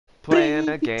Playing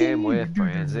a game with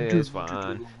friends is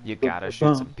fun. You gotta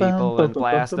shoot some people and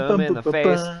blast them in the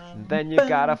face. And then you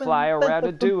gotta fly around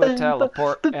and do a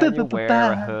teleport. And you wear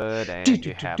a hood and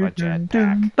you have a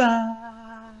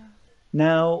jetpack.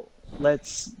 Now,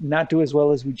 let's not do as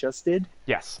well as we just did.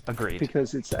 Yes, agreed.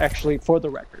 Because it's actually for the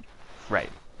record. Right.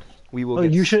 We will. Well,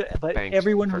 get you should, but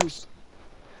everyone first. who's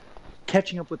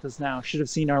catching up with us now should have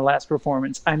seen our last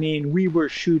performance. I mean, we were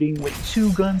shooting with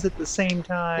 2 guns at the same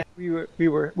time. We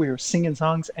were singing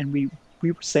songs, and we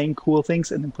were saying cool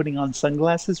things, and then putting on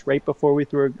sunglasses right before we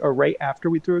threw or right after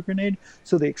we threw a grenade,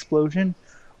 so the explosion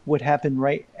would happen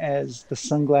right as the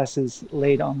sunglasses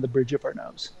laid on the bridge of our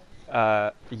nose.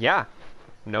 Yeah,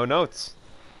 no notes.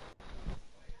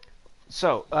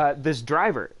 So this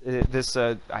driver,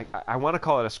 I want to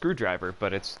call it a screwdriver,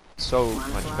 but it's so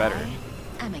much better.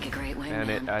 I make a great way.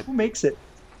 And who makes it?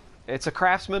 It's a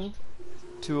craftsman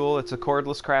tool. It's a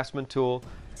cordless craftsman tool,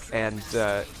 and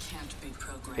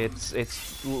it's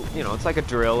you know, it's like a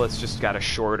drill. It's just got a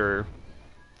shorter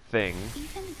thing,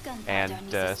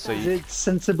 and so is it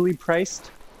sensibly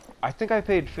priced? I think I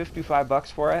paid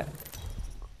 $55 for it.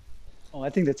 Oh, I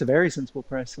think that's a very sensible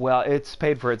price. Well, it's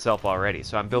paid for itself already,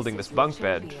 so I'm building this bunk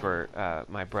bed for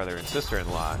my brother and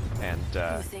sister-in-law, and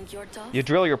you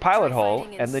drill your pilot hole,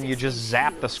 and then you just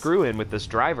zap the screw in with this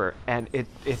driver, and it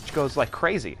goes like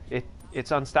crazy.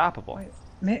 It's unstoppable.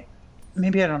 Wait,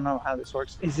 maybe I don't know how this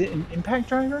works. Is it an impact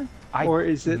driver? Or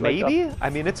is it maybe? Like I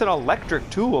mean, it's an electric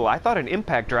tool. I thought an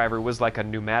impact driver was like a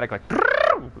pneumatic, like,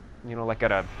 you know, like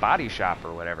at a body shop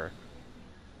or whatever.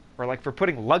 Or like for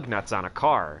putting lug nuts on a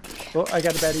car. Oh, I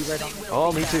got a baddie right on me.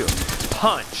 Oh, me too.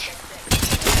 Punch!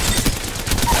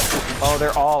 Oh,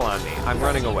 they're all on me. I'm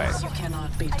running away.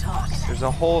 There's a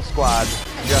whole squad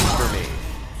just for me.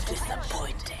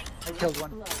 I killed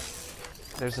one.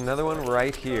 There's another one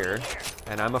right here,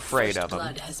 and I'm afraid of them.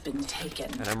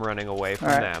 And I'm running away from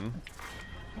them.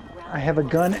 I have a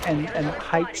gun and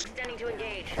height.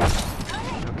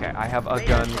 Okay, I have a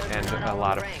gun and a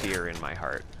lot of fear in my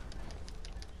heart.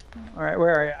 Alright,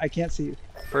 where are you? I can't see you.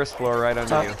 First floor, right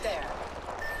under you.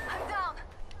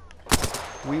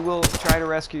 We will try to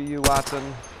rescue you,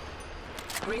 Watson.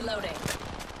 Reloading.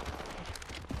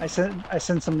 I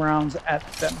sent some rounds at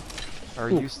them. Are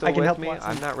you still with me? Watson.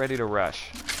 I'm not ready to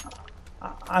rush.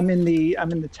 I'm in the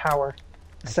tower.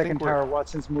 The second tower.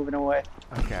 Watson's moving away.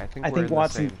 Okay, I think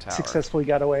Watson the same tower. successfully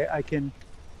got away. I can.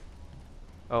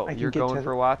 Oh, you're going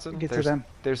for Watson? Get to them.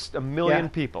 There's a million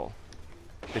people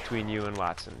between you and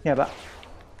Watson. Yeah, but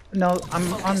no,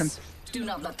 I'm on them. Do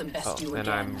not let them best you and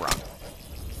again. I'm wrong.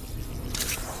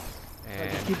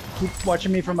 And keep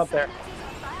watching me from up there.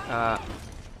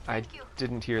 I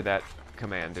didn't hear that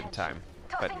command in time,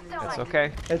 but it's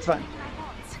okay. It's fine.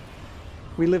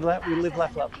 We live left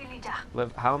level.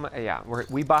 Live? How am I? Yeah,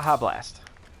 we Baja Blast.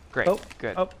 Great. Oh,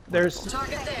 good. Oh, there's.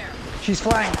 Target there. She's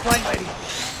flying lady.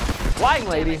 Flying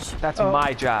lady. That's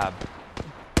my job.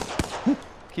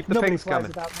 Keep the Nobody pings flies coming.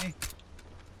 without me.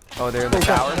 Oh, they're in the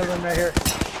tower. Another one right here.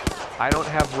 I don't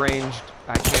have ranged.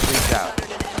 I can't reach out.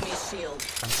 An enemy shield.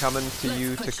 I'm coming to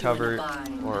you to cover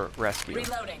or rescue.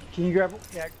 Reloading. Can you grab?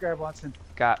 Yeah, grab Watson.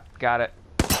 Got it.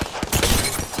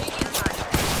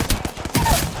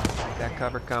 That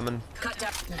cover coming. Cut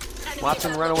down.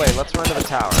 Watson, run away. Let's run to the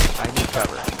tower. I need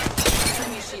cover.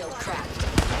 Enemy shield cracked.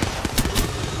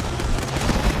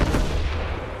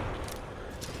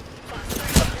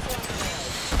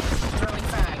 Throwing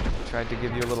frag. Tried to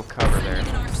give you a little cover there. An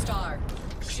arc star.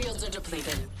 Shields are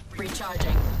depleted.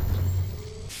 Recharging.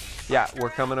 Yeah, we're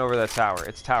coming over the tower.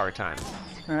 It's tower time.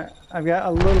 Alright, I've got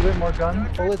a little bit more gun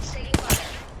bullets.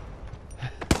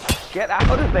 Get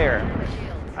out of there!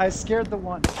 I scared the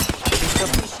one.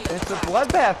 It's a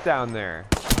bloodbath down there.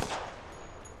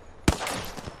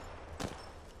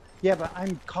 Yeah, but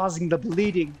I'm causing the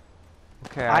bleeding.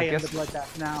 Okay, I I am guess the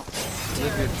bloodbath now.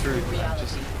 live your truth.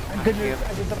 Just, Good news,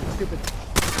 I did something stupid.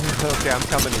 okay, I'm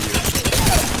coming to you.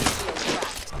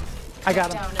 I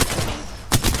got him. Down enemy.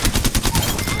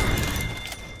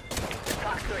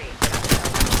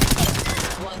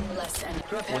 One less enemy.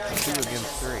 What's 2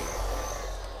 against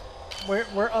 3?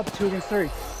 We're up 2 against 3.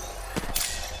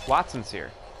 Watson's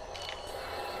here.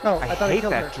 Oh, I thought hate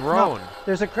killed that her. drone. No,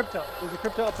 there's a crypto. There's a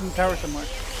crypto up in the tower somewhere.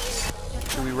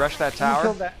 Should we rush that Someone tower?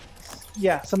 killed that.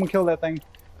 Yeah, someone killed that thing.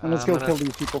 And let's go kill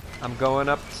these people. I'm going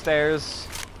upstairs.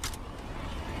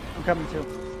 I'm coming too.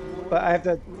 But I have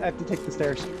to take the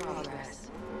stairs.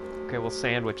 Okay, we'll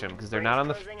sandwich them because they're not on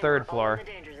the 3rd floor.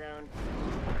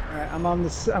 Alright,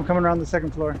 I'm coming around the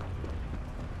 2nd floor.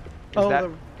 that-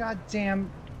 the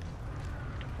goddamn.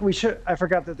 I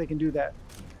forgot that they can do that.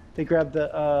 They grab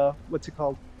the what's it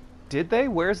called? Did they?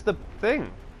 Where's the thing?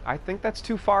 I think that's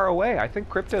too far away. I think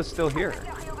Crypto's still here.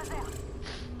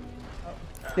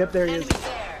 Yep, there he is. Enemy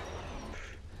there.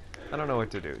 I don't know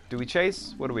what to do. Do we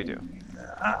chase? What do we do?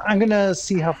 I'm gonna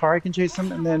see how far I can chase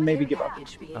him and then maybe give up.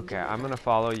 Okay, I'm gonna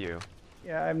follow you.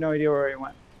 Yeah, I have no idea where he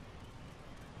went.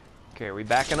 Okay, are we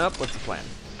backing up? What's the plan?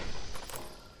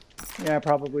 Yeah, I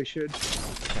probably should.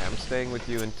 Okay, I'm staying with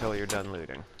you until you're done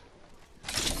looting.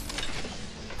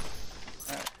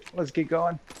 Alright, let's get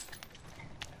going.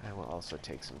 I will also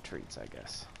take some treats, I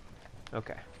guess.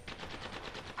 Okay.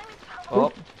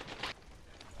 Oh,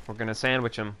 we're gonna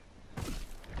sandwich him.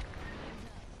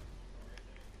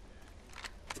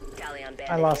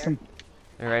 I lost him.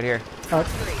 They're right here.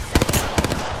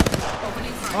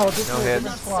 Oh, this No is a hits.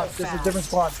 different squad. This is a different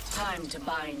squad. Time to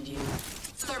bind you.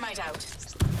 Thermite out.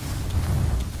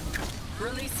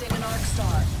 Releasing an arc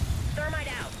star. Thermite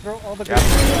out. Throw all the Got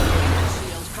guns.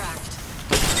 Shield cracked.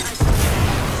 I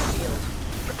shield.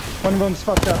 One of them's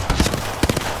fucked up.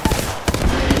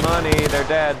 Money, they're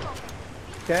dead.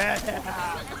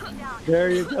 Yeah. There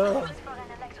you go.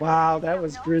 Wow, that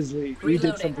was grisly. We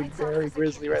did something very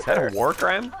grisly right Is that there. a war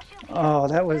crime? Oh,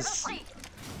 that was.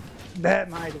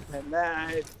 That might have been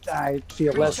that. I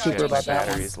feel less Recharge super about that one.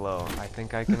 Battery's low. I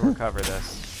think I can recover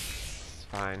this. It's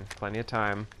fine. Plenty of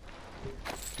time.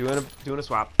 Doing a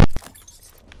swap.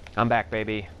 I'm back,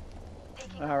 baby.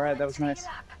 All right, that was nice.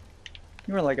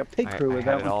 You were like a pig crew I with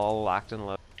had that it one. all locked and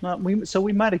loaded. So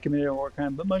we might have committed a war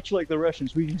crime, but much like the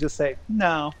Russians, we can just say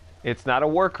no. It's not a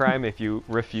war crime if you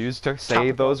refuse to say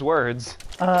Topical. those words.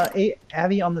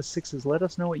 Abby on the sixes, let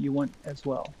us know what you want as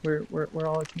well. We're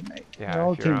all a teammate. Yeah, we're all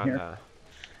a if you're team on, here.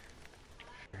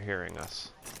 you're hearing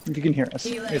us. If you can hear us.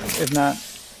 If not,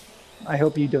 I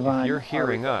hope you divine. If you're our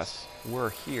hearing requests. us, we're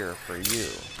here for you.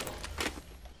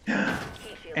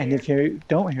 And if you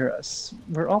don't hear us,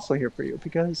 we're also here for you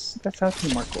because that's how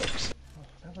teamwork works.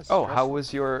 Oh, how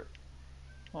was your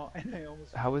And I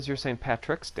almost St.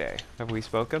 Patrick's Day? Have we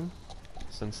spoken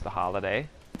since the holiday?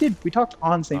 did. We talked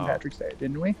on St. Oh. Patrick's Day,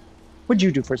 didn't we? What'd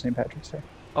you do for St. Patrick's Day?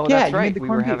 Oh, Yeah, that's you made right. the We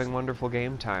corned were beef. having wonderful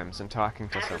game times and talking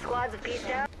to someone.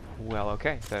 Well,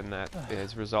 okay, then that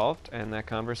is resolved, and that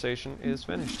conversation is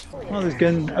finished. Well, there's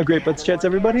been a great Butts Chats,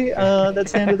 everybody.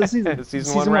 That's the end of the season.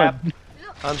 Season 1 wrap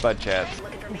on Bud Chats.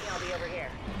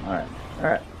 All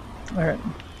right.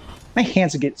 My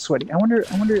hands are getting sweaty. I wonder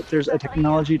if there's a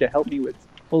technology to help me with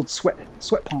old sweat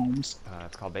palms.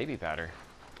 It's called baby powder.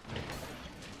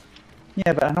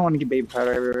 Yeah, but I don't want to get baby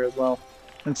powder everywhere as well.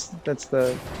 That's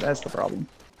the problem.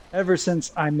 Ever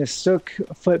since I mistook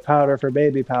foot powder for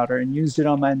baby powder and used it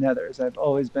on my nethers, I've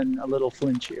always been a little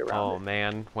flinchy around Oh it.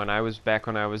 man, when I was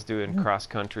doing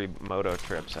cross-country moto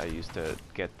trips, I used to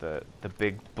get the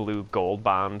big blue gold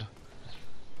bond.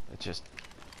 Just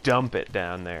dump it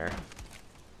down there.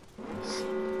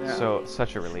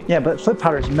 Such a relief. Yeah, but foot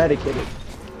powder's medicated.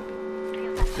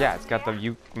 Yeah, it's got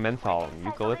the menthol and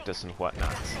eucalyptus and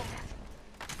whatnot.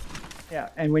 Yeah,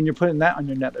 and when you're putting that on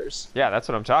your nethers. Yeah, that's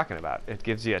what I'm talking about. It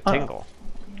gives you a tingle.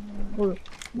 Oh,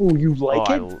 you like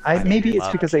Oh, it? I Maybe it's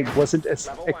love because I wasn't as.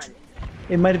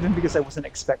 It might have been because I wasn't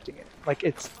expecting it. Like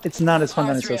it's not as fun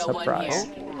as a surprise.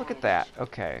 Oh, look at that.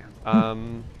 Okay.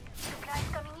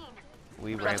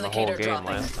 We ran the whole Replicator game dropping.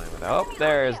 last time. Oh,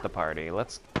 there's the party.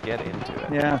 Let's get into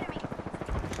it. Yeah.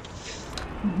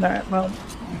 All right. Well.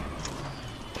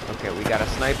 Okay, we got a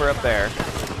sniper up there.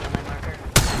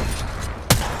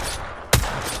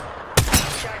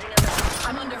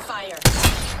 I'm under fire.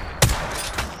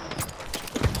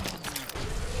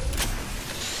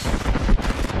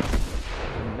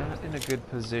 I'm not in a good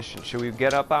position. Should we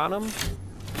get up on him?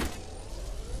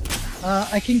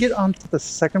 I can get onto the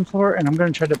second floor, and I'm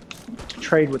going to try to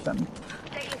trade with them.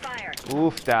 Taking fire.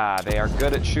 Oof da, they are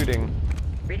good at shooting.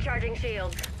 Recharging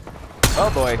shields. Oh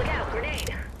boy. Look out, grenade.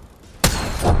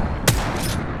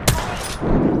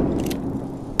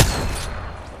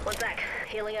 One sec.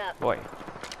 Healing up. Boy.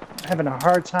 I'm having a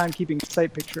hard time keeping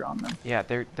sight picture on them. Yeah,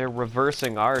 they're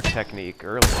reversing our technique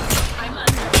earlier. I'm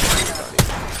under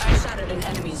fire. I shattered an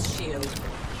enemy's shield.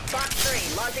 Box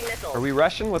 3, launching missile. Are we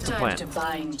rushing? What's the Time plan? to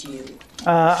bind you.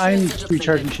 I'm Shields are depleted.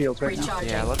 recharging shields right now. Recharging.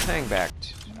 Yeah, let's hang back.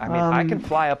 I mean, I can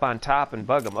fly up on top and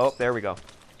bug them. Oh, there we go.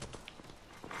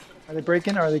 Are they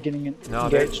breaking or are they getting in No,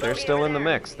 engaged? they're still in the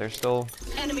mix. They're still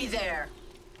Enemy there.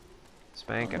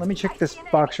 spanking. Let me check this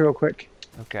box real quick.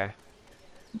 Okay.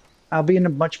 I'll be in a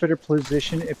much better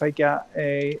position if I got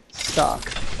a stock.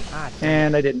 Ah,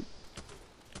 And I didn't.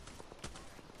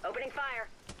 Opening fire.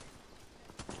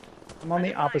 I'm on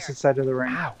the opposite side of the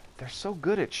ring. Wow, they're so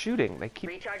good at shooting. They keep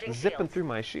Recharging zipping shields. through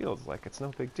my shields like it's no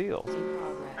big deal.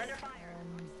 Under fire.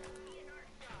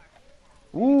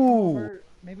 Ooh.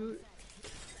 Maybe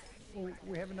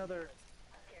we have another.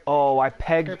 Oh, I Care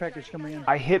pegged. package coming in.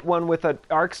 I hit one with an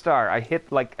arc star. I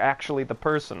hit like actually the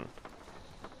person.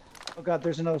 Oh god,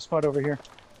 there's another spot over here.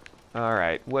 All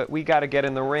right, we got to get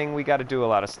in the ring. We got to do a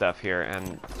lot of stuff here, and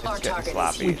Our it's getting target is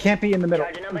sloppy. We can't be in the middle.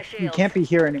 Charging on my We shields. can't be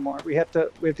here anymore. We have to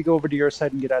go over to your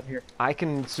side and get out of here. I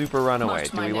can super run away.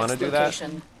 Marked Do my we want to next do that?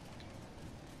 location.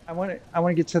 I want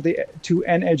to get to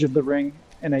an edge of the ring,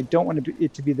 and I don't want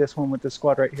it to be this one with the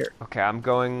squad right here. Okay, I'm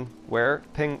going where?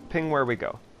 Ping where we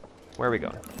go. Where are we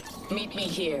going? Meet me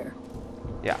here.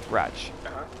 Yeah, Raj.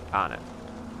 On it.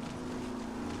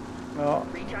 Oh,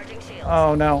 Recharging shields.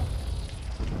 oh no.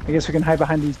 I guess we can hide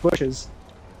behind these bushes.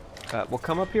 Well,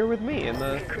 come up here with me in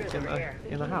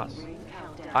the house.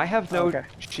 I have no Okay.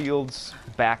 shields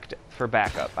for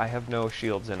backup. I have no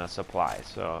shields in a supply,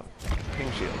 so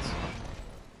ping shields.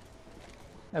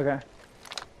 Okay.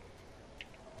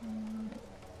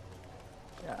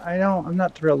 Yeah, I know. I'm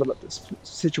not thrilled about this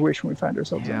situation we find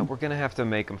ourselves Yeah, in. we're gonna have to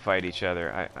make them fight each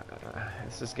other.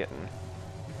 This is getting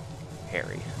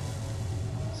hairy.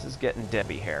 This is getting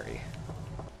Debbie hairy.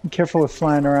 Be careful with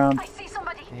flying around. I see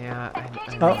somebody. Yeah, I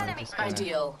Oh. I just gotta...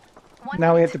 Ideal.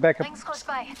 Now we have to back up. Rings close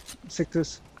by.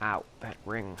 Sixtus. Ow, that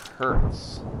ring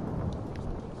hurts.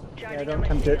 Charging don't on my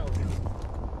tempt it. shields.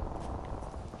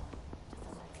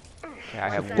 Okay, I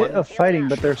have Bit one. of fighting,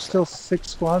 but there's still 6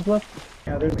 squads left.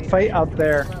 Yeah, there's a fight out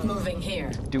there. Moving here.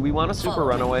 Do we want a super Follow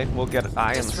me. runaway? We'll get an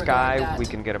eye in the Disregard sky. that. We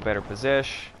can get a better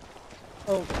position.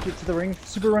 Oh, get to the ring.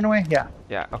 Super runaway? Yeah.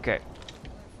 Yeah, okay.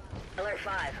 Alert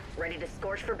 5. Ready to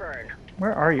scorch for burn.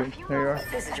 Where are you? There you are.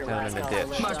 This is your Down last in the call.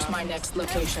 ditch. Marked my next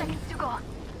location. To go.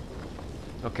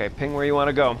 Okay, ping where you want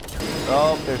to go.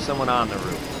 Oh, there's someone on the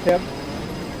roof. Yep.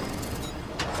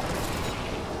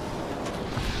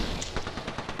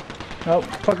 Oh,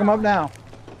 fuck him up now.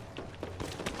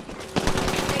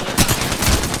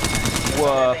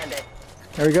 Whoa, Bandit.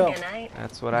 There we go. Good night.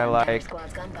 that's what I like.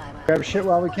 Squad's gone bye-bye. Grab shit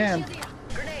while we can.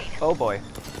 Grenade. Oh boy.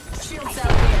 Shields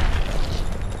out here.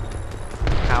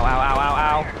 Ow, ow, ow, ow,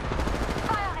 ow.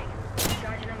 Firing.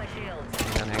 Charging on my shields.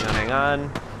 Hang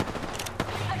on.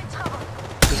 I'm in trouble.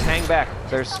 Just hang back.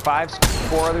 There's 4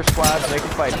 other squads. They can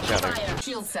fight each other. Fire.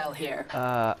 Shield cell here.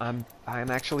 I'm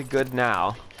actually good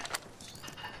now.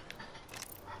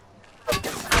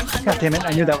 God damn it, I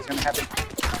knew that was gonna happen.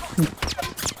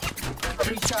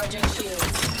 Recharging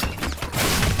shields.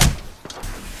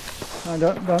 No,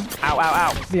 don't Ow, ow,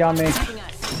 ow. be on me.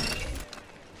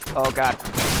 Oh god.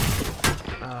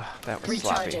 That was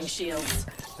sloppy. Recharging shields.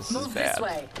 This is Move this bad.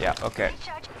 way. Yeah, okay.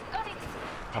 Charge. Got it.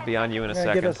 I'll be on you in a We're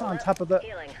gonna get us second. on top of the.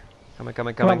 Healing. Coming. Come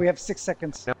on, we Coming. have 6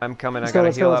 seconds. No, I'm coming. Let's I go, gotta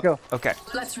let's go, heal let's up. go. Okay,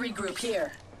 Let's regroup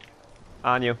here.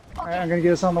 on you. Alright, I'm gonna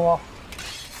get us on the wall.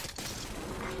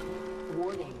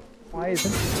 Warning. Why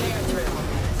isn't? Tear through.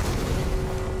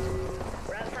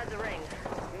 We're outside the ring.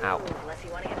 Ow. Move, unless you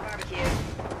want to get barbecued.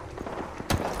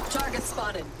 Target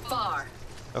spotted. Far.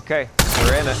 Okay,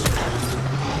 we're in it.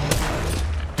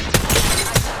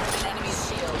 An enemy's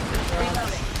shield.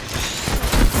 Reloading.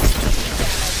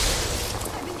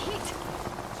 I've been hit.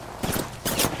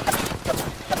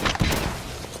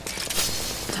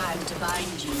 Time to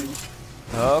bind you.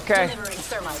 Okay, Delivering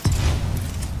thermite.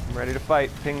 I'm ready to fight.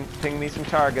 Ping me some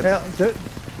targets. Well,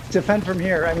 defend from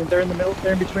here. I mean, they're in the middle.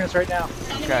 They're in between us right now.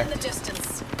 Enemy Okay. in the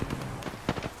distance.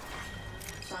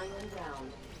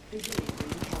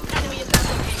 Enemy at that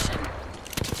location.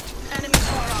 Enemy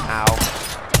far off. Ow.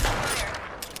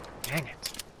 Dang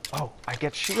it. Oh, I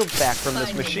get shields back from this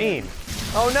Find me. machine.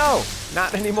 Oh no,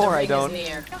 not anymore. The I ring don't. Is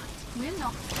near. Will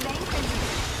not. Laying fence.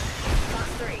 Fox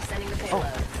 3, sending the payload.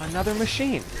 Oh, another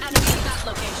machine. Enemy at that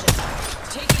location.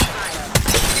 Taking fire.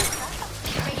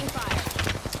 Taking fire.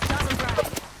 Toss him frag.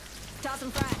 Toss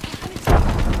him frag.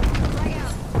 Frag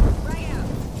out. Frag out.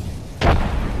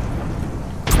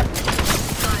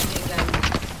 Finding them.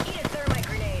 Eat a thermite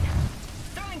grenade.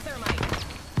 Throwing thermite.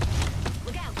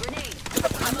 Look out, grenade.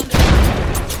 I'm under.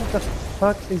 What the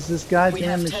fuck is this We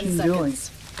goddamn have 10 machine doing?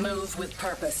 seconds. Move with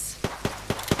purpose.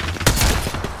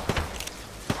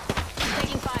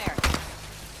 Taking fire.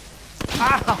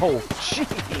 Ow!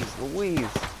 Jeez Louise.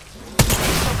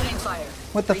 Opening fire.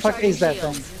 What the fuck is that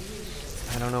Recharging thing?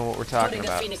 shields. I don't know what we're talking Putting the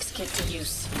about. Phoenix kit to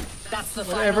use. That's the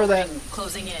Whatever final that- ring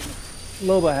closing in.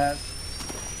 Loba has.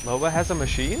 Loba has a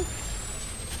machine?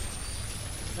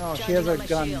 No, she has a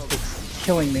gun that's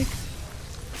killing me.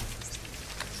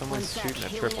 Someone's shooting a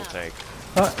triple take.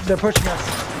 They're pushing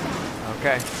us.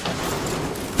 Okay.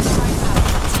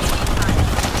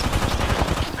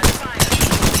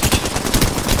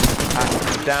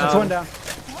 Ah, down. That's one down.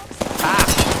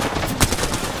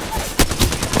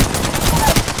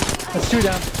 That's 2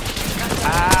 down.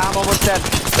 Ah, I'm almost dead.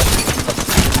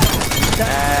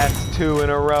 That's 2 in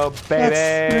a row, That's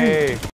baby.